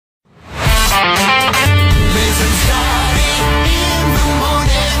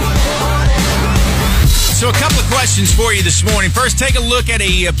questions for you this morning. First, take a look at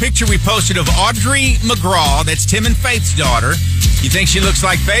a picture we posted of Audrey McGraw. That's Tim and Faith's daughter. You think she looks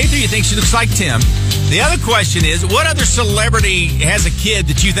like Faith or you think she looks like Tim? The other question is, what other celebrity has a kid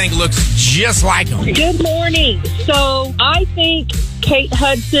that you think looks just like them? Good morning. So I think Kate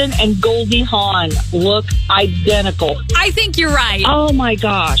Hudson and Goldie Hawn look identical. I think you're right. Oh, my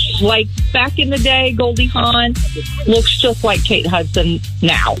gosh. Like back in the day, Goldie Hawn looks just like Kate Hudson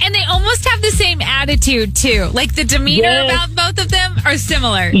now. And they almost have the same attitude, too. Like the demeanor about both of them are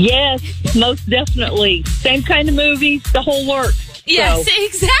similar. Yes, most definitely. Same kind of movies, the whole works. Yes,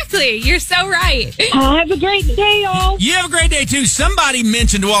 exactly. You're so right. Have a great day, y'all. You have a great day, too. Somebody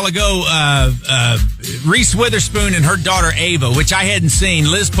mentioned a while ago Reese Witherspoon and her daughter Ava, which I hadn't seen.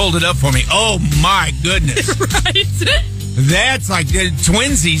 Liz pulled it up for me. Oh, my goodness. Right. That's like the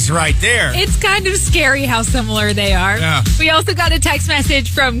twinsies right there. It's kind of scary how similar they are. Yeah. We also got a text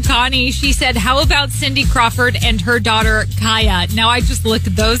message from Connie. She said, how about Cindy Crawford and her daughter Kaya? Now I just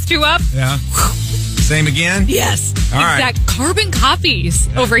looked those two up. Yeah. Same again? Yes. All right. Carbon copies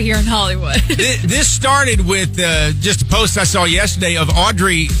over here in Hollywood. This started with just a post I saw yesterday of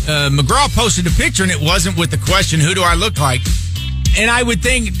Audrey McGraw posted a picture, and it wasn't with the question, who do I look like? And I would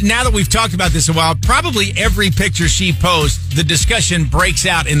think, now that we've talked about this a while, probably every picture she posts, the discussion breaks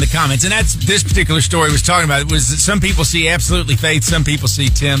out in the comments. And that's this particular story was talking about. It was that some people see absolutely Faith, some people see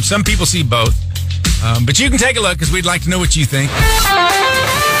Tim, some people see both. But you can take a look because we'd like to know what you think.